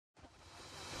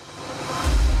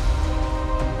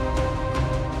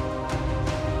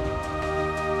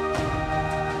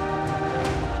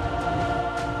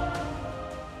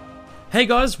Hey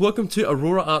guys, welcome to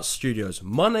Arora Art Studios.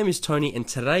 My name is Tony and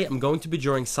today I'm going to be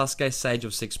drawing Sasuke Sage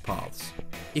of Six Paths.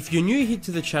 If you're new here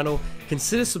to the channel,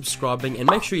 consider subscribing and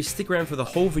make sure you stick around for the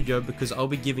whole video because I'll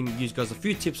be giving you guys a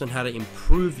few tips on how to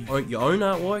improve your own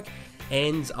artwork,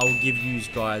 and I'll give you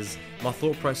guys my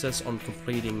thought process on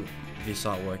completing this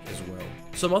artwork as well.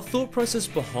 So my thought process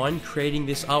behind creating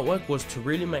this artwork was to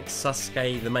really make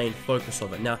Sasuke the main focus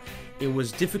of it. Now, it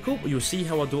was difficult, but you'll see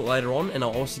how I do it later on, and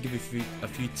I'll also give you a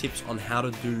few tips on how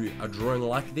to do a drawing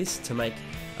like this to make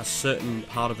a certain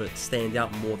part of it stand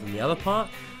out more than the other part,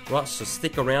 right? So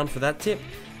stick around for that tip.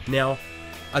 Now,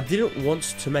 I didn't want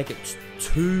to make it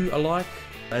too alike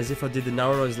as if I did the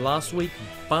Naruto's last week,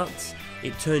 but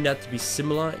it turned out to be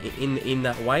similar in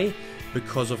that way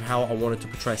because of how I wanted to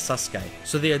portray Sasuke.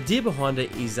 So the idea behind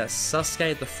it is that Sasuke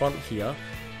at the front here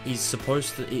is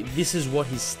supposed to, this is what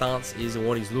his stance is and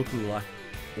what he's looking like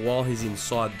while he's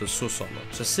inside the Susanoo.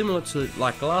 So similar to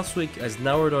like last week, as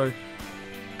Naruto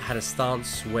had a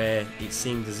stance where it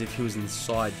seemed as if he was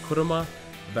inside Kurama,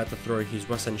 about to throw his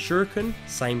Rasen Shuriken,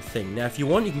 same thing. Now if you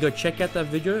want, you can go check out that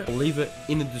video. I'll leave it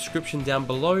in the description down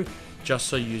below just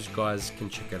so you guys can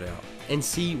check it out and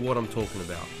see what I'm talking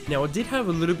about. Now I did have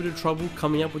a little bit of trouble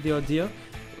coming up with the idea.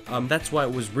 That's why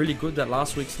it was really good that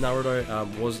last week's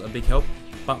Naruto was a big help.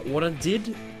 But what I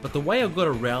did, the way I got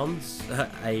around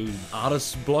a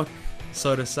artist block,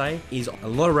 so to say, is a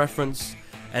lot of reference.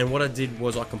 And what I did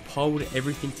was I compiled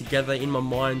everything together in my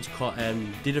mind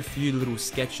and did a few little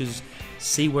sketches,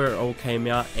 see where it all came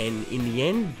out, and in the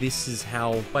end, this is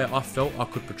how I felt I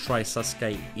could portray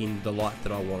Sasuke in the light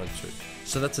that I wanted to.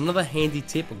 So that's another handy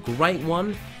tip, a great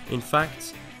one, in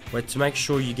fact, where to make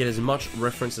sure you get as much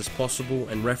reference as possible,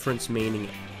 and reference meaning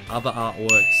other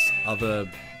artworks, other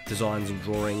designs and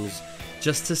drawings,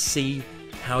 just to see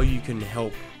how you can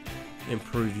help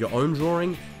improve your own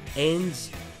drawing and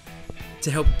to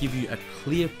help give you a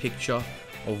clear picture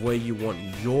of where you want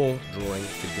your drawing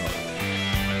to go.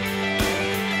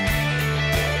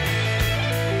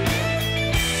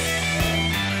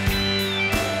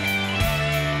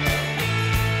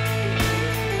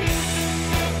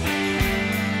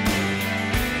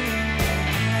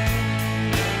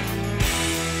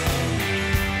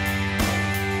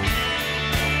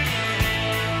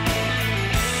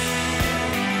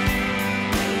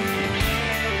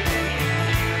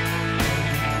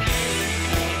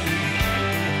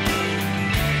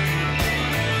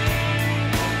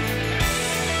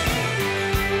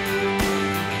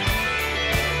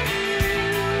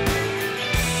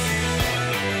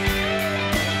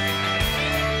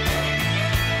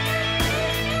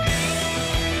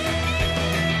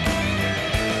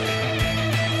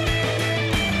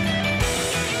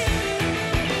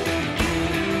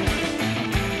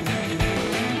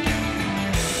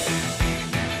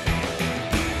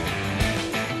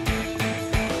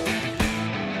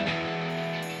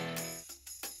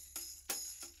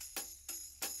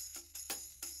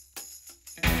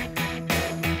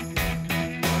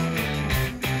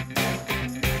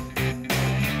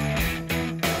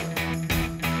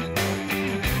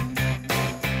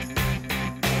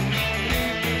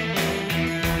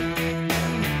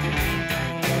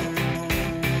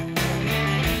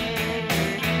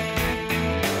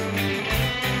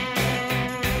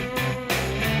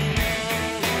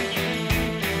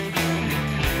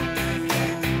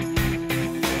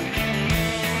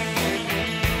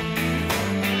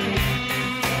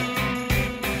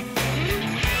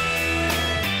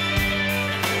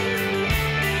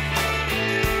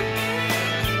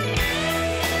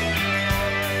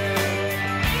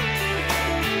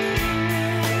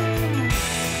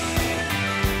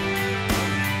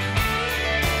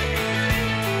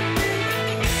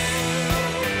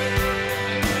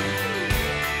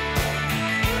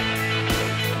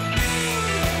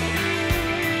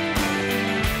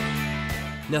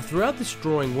 Now throughout this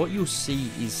drawing, what you'll see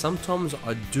is sometimes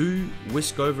I do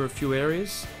whisk over a few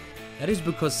areas. That is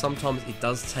because sometimes it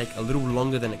does take a little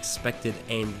longer than expected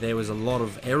and there was a lot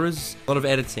of errors, a lot of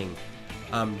editing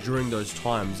during those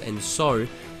times. And so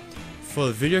for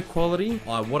the video quality,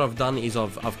 what I've done is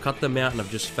I've cut them out and I've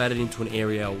just faded into an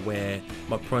area where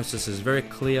my process is very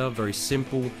clear, very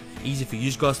simple, easy for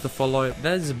you guys to follow.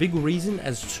 That is a big reason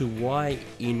as to why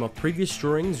in my previous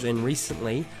drawings and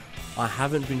recently I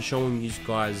haven't been showing you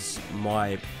guys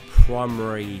my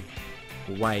primary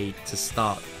way to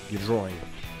start your drawing.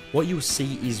 What you'll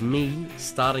see is me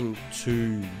starting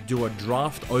to do a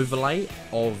draft overlay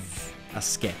of a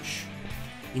sketch,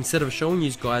 instead of showing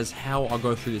you guys how I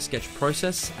go through the sketch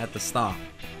process at the start.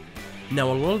 Now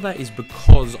a lot of that is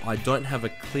because I don't have a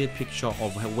clear picture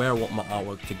of where I want my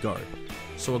artwork to go.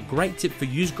 So a great tip for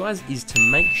you guys is to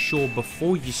make sure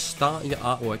before you start your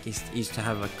artwork is to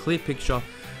have a clear picture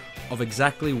of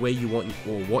exactly where you want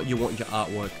or what you want your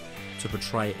artwork to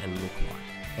portray and look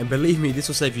like. And believe me, this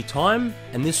will save you time,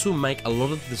 and this will make a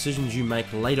lot of the decisions you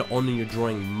make later on in your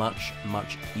drawing much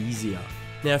easier.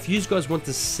 Now if you guys want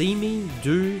to see me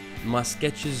do my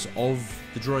sketches of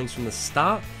the drawings from the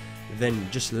start, then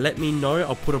just let me know.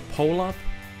 I'll put a poll up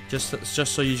just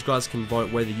so you guys can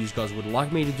vote whether you guys would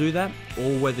like me to do that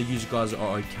or whether you guys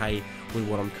are okay with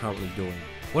what I'm currently doing.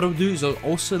 What I'll do is I'll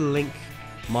also link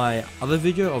my other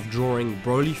video of drawing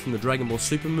Broly from the Dragon Ball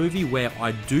Super movie, where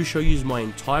I do show you my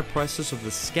entire process of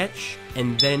the sketch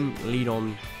and then lead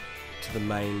on to the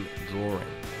main drawing.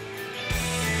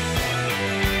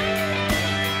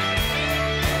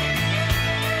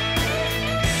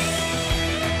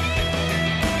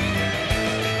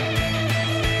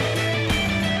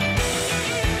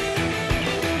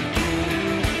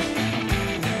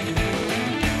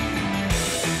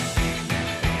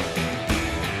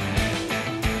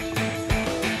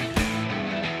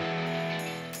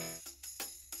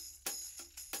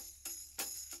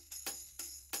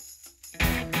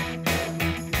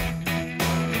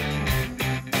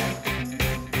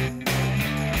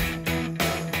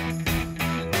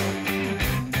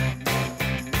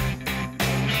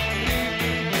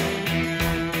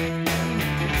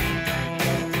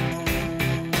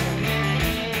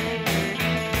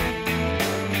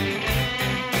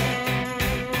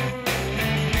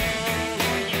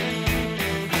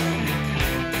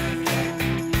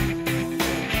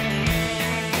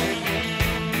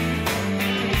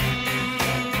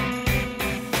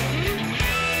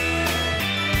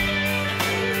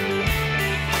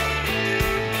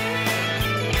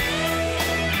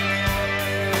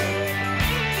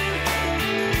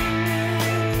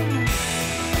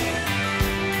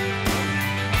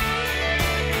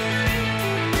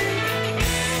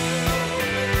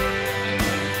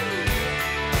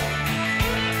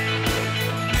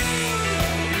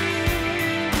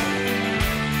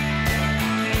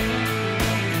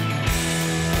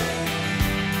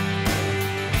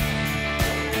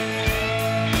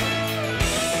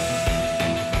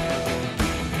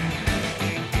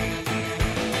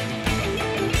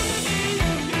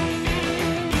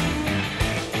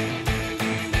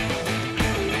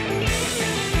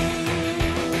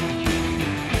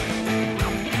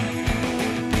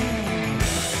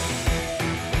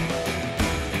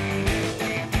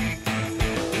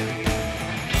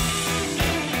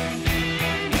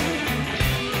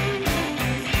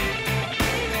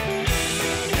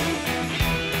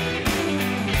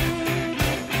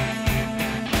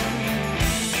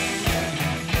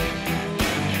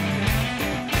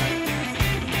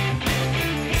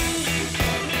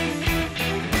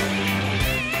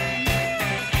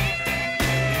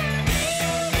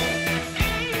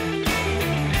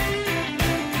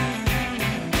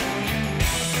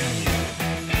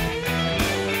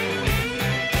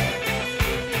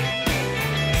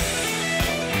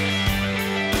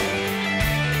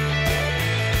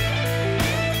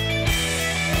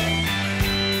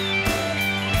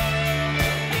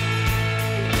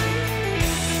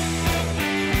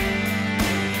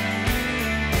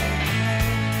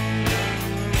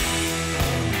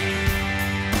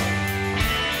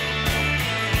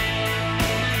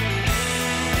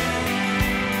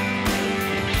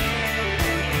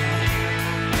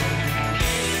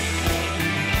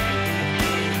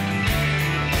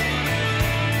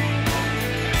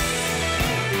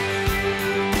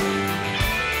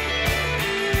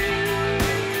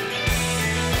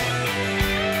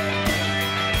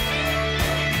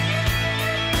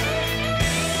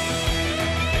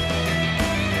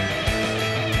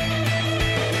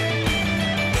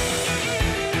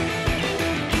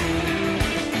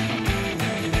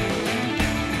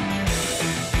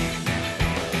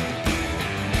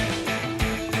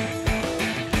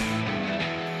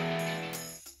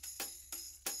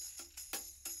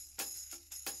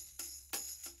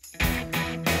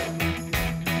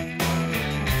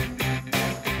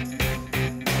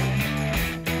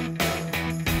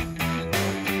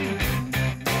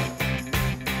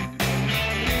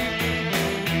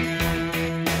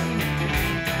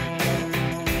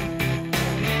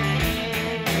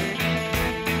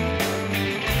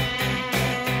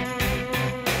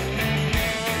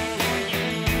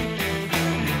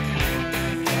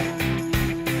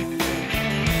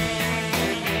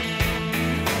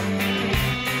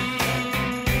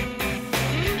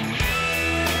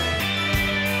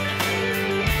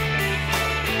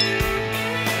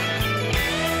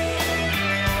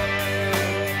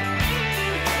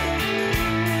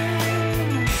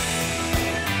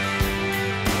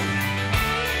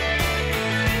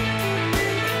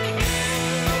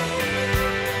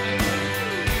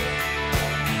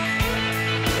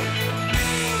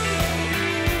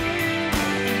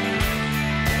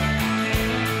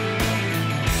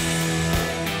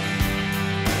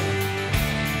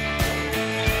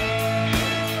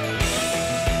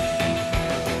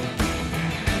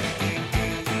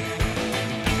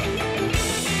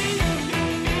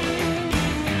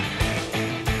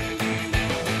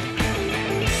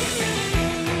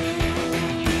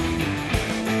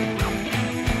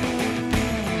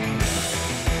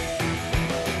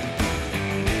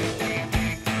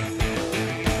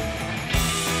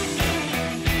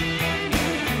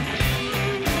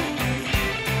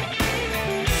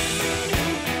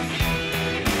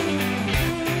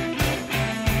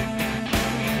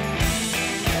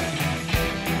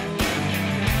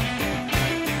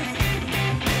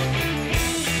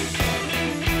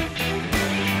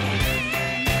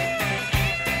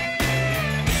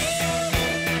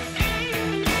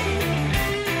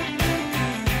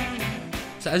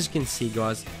 as you can see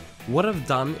guys, what I've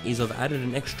done is I've added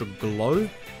an extra glow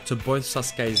to both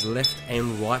Sasuke's left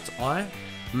and right eye,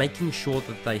 making sure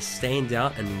that they stand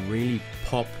out and really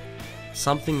pop,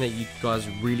 something that you guys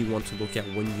really want to look at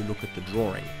when you look at the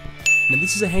drawing. Now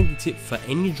this is a handy tip for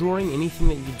any drawing, anything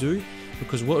that you do,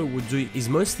 because what it will do is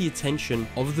most of the attention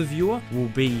of the viewer will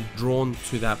be drawn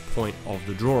to that point of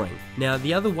the drawing. Now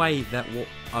the other way that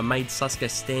I made Sasuke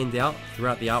stand out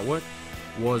throughout the artwork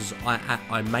was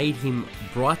I made him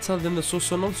brighter than the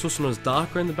Susanoo. Susanoo is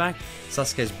darker in the back,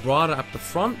 Sasuke's brighter up the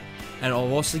front, and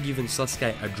I've also given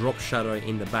Sasuke a drop shadow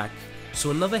in the back.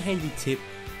 So another handy tip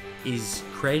is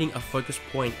creating a focus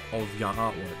point of your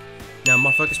artwork. Now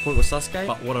my focus point was Sasuke,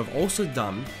 but what I've also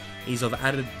done is I've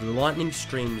added the lightning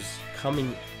streams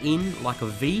coming in like a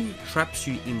V, traps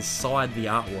you inside the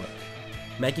artwork,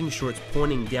 making sure it's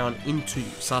pointing down into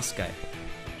Sasuke,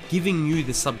 giving you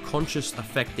the subconscious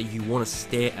effect that you want to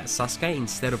stare at Sasuke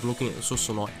instead of looking at the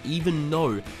Susanoo, even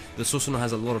though the Susanoo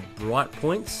has a lot of bright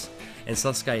points and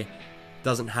Sasuke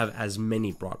doesn't have as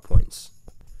many bright points.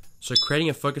 So creating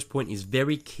a focus point is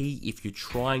very key if you're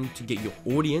trying to get your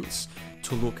audience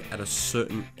to look at a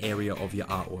certain area of your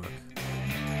artwork.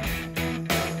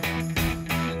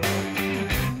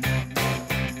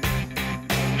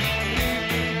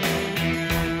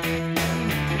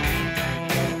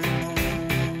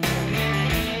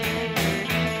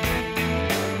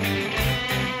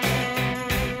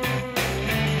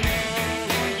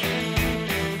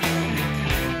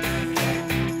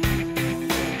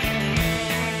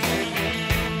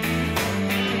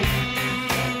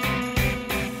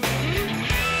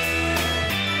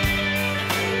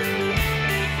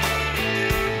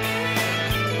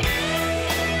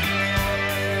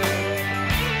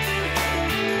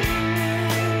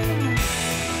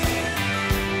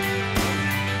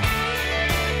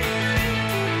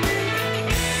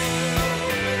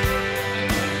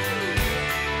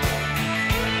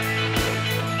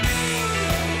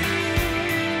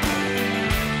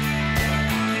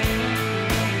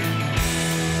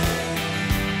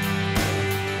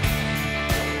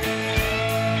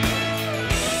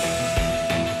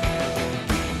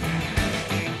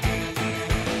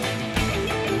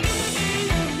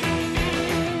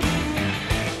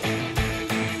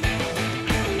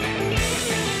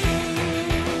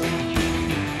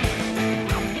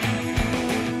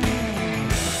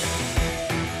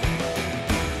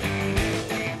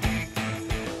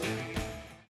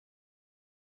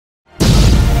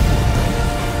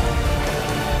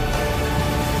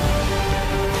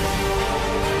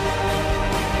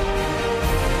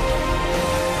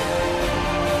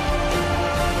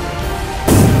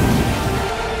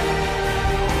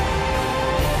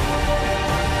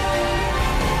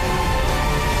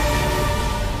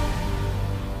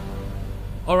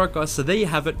 Alright guys, so there you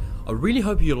have it. I really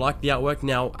hope you like the artwork.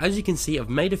 Now, as you can see, I've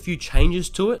made a few changes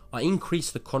to it. I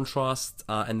increased the contrast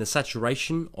and the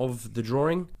saturation of the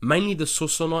drawing, mainly the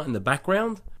Susanoo in the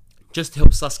background, just to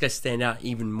help Sasuke stand out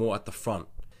even more at the front.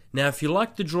 Now, if you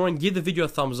liked the drawing, give the video a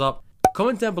thumbs up.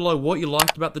 Comment down below what you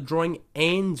liked about the drawing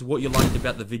and what you liked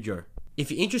about the video.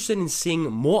 If you're interested in seeing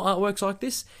more artworks like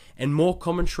this and more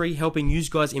commentary helping you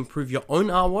guys improve your own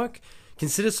artwork,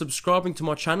 consider subscribing to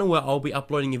my channel where I'll be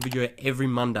uploading a video every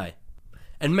Monday.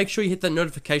 And make sure you hit that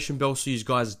notification bell so you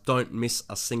guys don't miss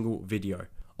a single video.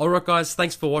 Alright guys,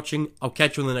 thanks for watching. I'll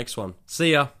catch you in the next one.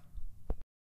 See ya.